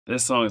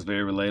This song is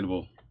very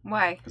relatable.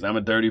 Why? Because I'm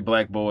a dirty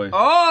black boy.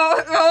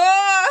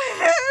 Oh!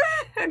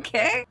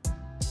 Okay.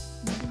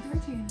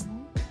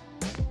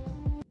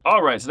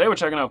 Alright, today we're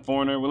checking out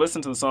Foreigner. We'll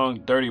listen to the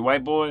song Dirty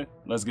White Boy.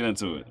 Let's get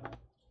into it.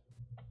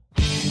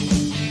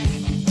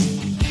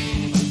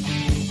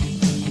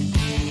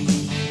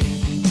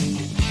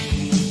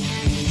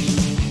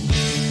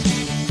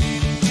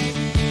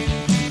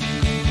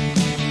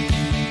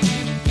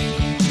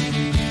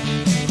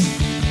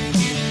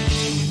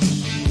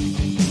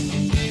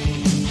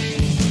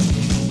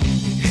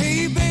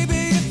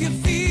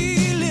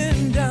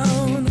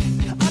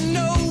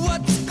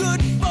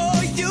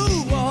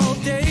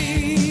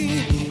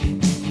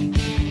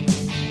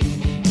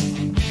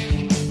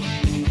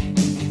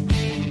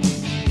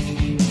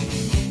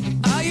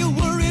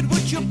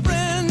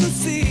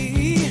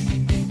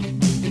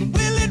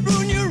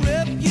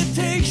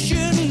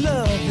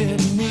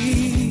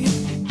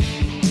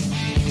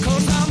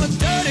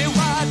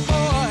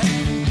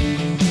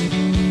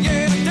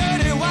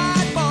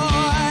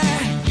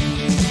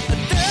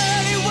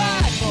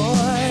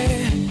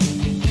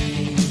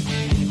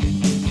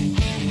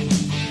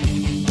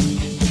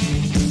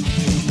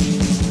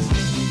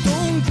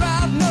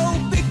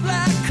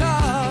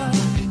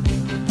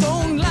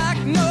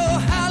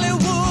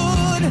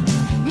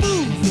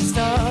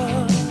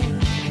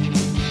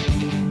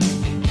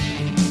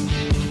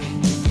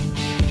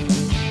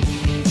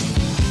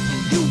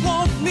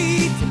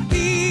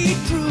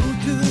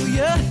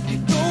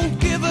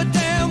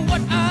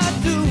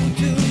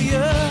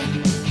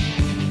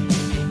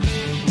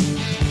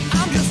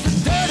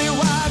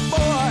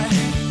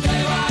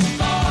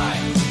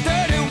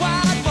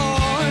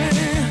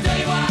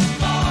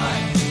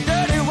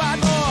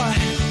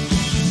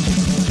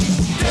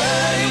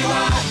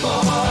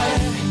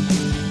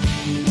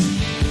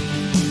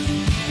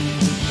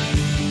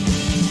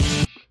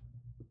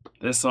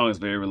 This song is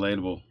very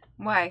relatable.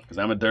 Why? Because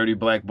I'm a dirty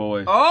black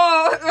boy.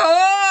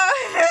 Oh!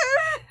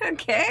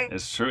 Okay.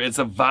 It's true. It's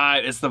a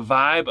vibe. It's the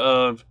vibe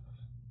of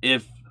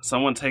if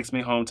someone takes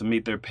me home to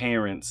meet their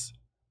parents,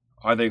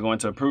 are they going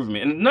to approve of me?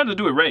 And nothing to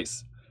do with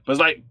race. But it's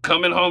like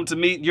coming home to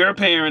meet your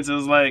parents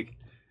is like,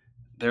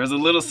 there's a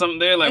little something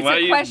there. Like, why are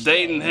you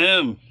dating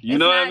him? You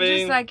know what I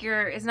mean?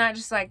 It's not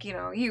just like, you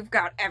know, you've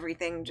got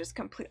everything just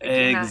completely.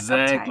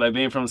 Exactly. Like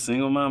being from a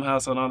single mom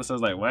household and all this stuff.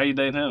 Like, why are you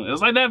dating him? It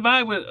was like that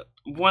vibe with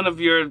one of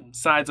your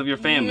sides of your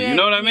family. You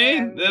know what I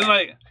mean? It's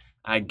like,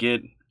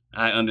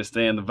 I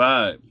understand the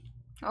vibe.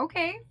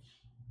 Okay.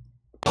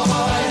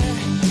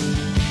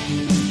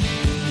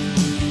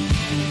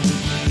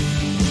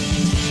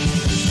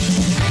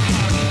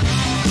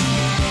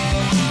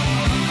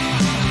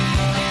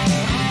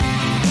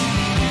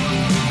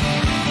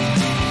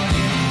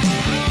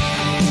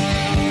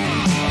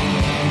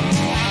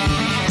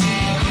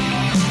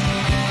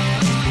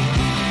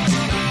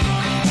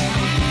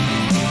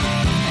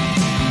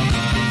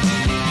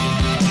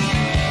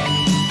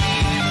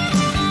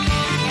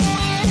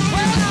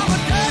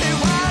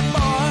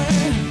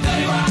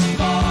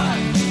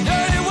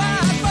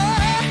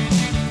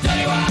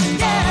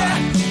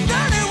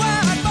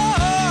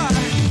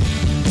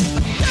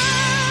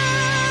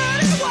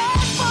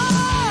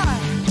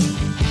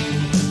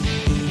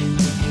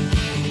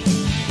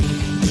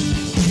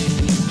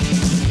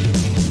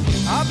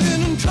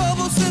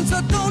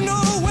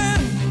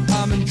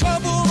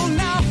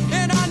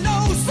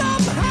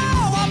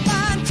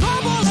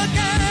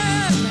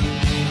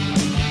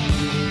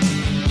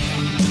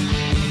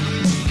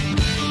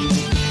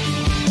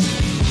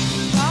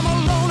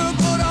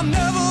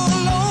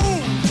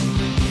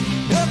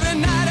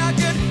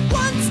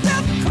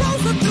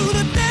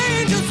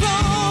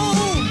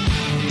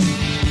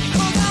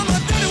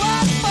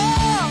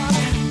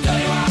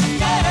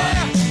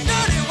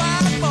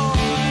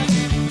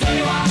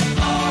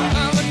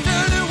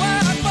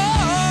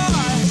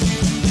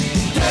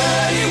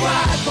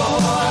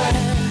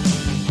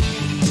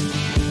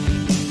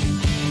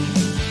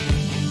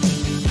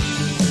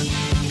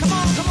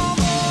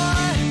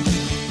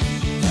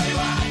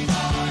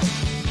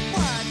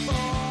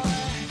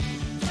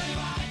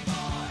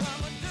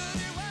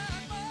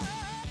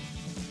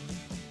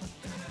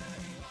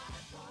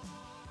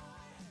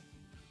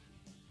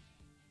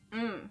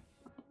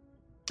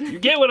 You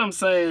get what I'm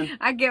saying?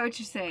 I get what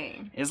you're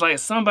saying. It's like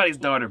somebody's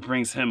daughter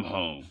brings him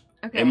home.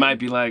 Okay. It might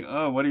be like,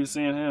 oh, what are you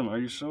seeing him? Are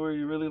you sure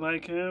you really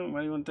like him? Why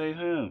do you want to date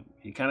him?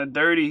 He kind of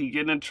dirty. He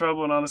getting in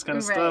trouble and all this kind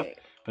of stuff.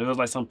 But if it was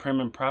like some prim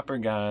and proper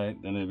guy,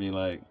 then it'd be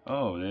like,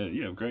 oh, yeah,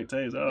 you have great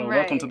taste. Oh,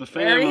 welcome to the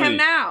family. Marry him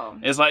now.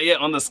 It's like, yeah,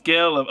 on the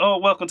scale of, oh,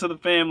 welcome to the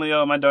family.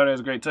 Oh, my daughter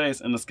has great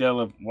taste. And the scale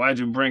of, why'd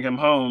you bring him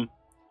home?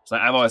 It's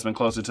like, I've always been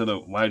closer to the,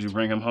 why'd you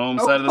bring him home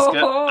side of the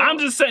scale. I'm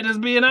just saying,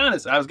 just being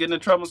honest. I was getting in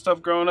trouble and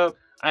stuff growing up.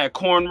 I had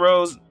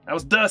cornrows. I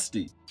was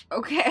dusty.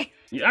 Okay.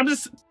 Yeah, I'm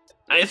just,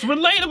 it's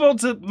relatable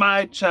to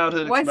my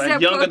childhood, my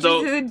young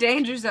adult to the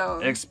danger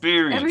zone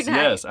experience.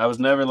 Yes, I was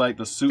never like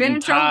the suit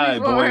and tie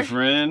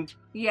boyfriend.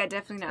 Yeah,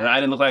 definitely not. And I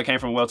didn't look like I came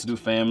from a well-to-do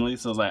family,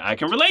 so I was like, I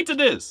can relate to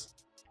this.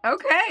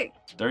 Okay.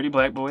 Dirty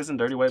black boys and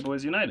dirty white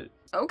boys united.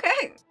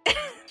 Okay.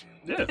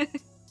 Yeah.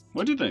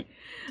 What do you think?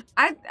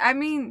 I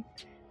mean,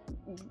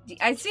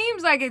 it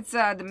seems like it's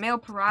the male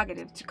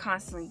prerogative to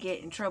constantly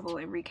get in trouble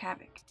and wreak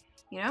havoc.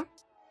 You know?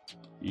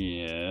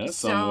 Yeah,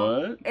 So,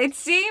 somewhat. it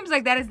seems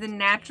like that is the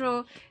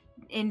natural,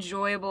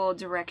 enjoyable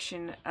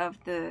direction of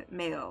the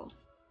male.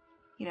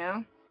 You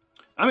know?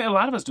 I mean, a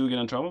lot of us do get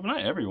in trouble, but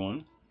not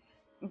everyone.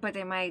 But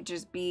they might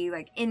just be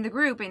like in the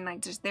group and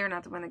like just they're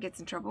not the one that gets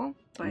in trouble,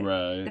 but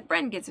Right. the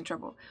friend gets in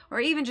trouble, or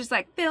even just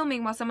like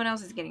filming while someone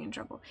else is getting in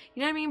trouble.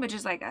 You know what I mean? But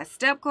just like a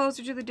step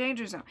closer to the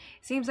danger zone.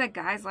 Seems like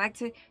guys like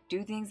to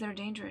do things that are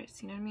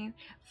dangerous. You know what I mean?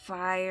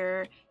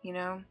 Fire. You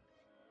know.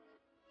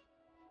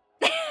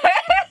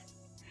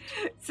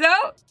 So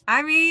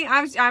I mean,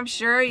 I'm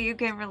sure you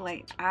can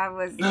relate. I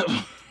was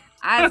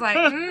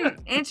like,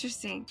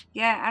 interesting.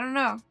 Yeah, I don't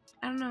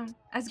know.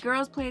 As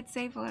girls play it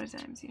safe a lot of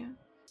times, you know.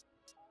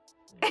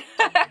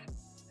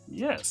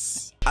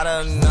 Yes. I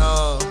don't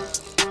know.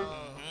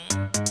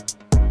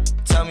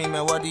 Tell me,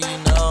 man, what do you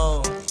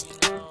know?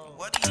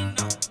 What do you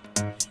know?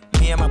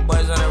 Me and my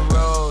boys on the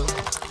road.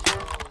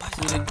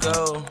 You to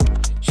go.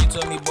 She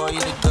told me, boy, you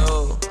to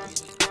go.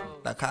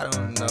 Like, I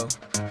don't know.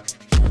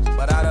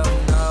 But I don't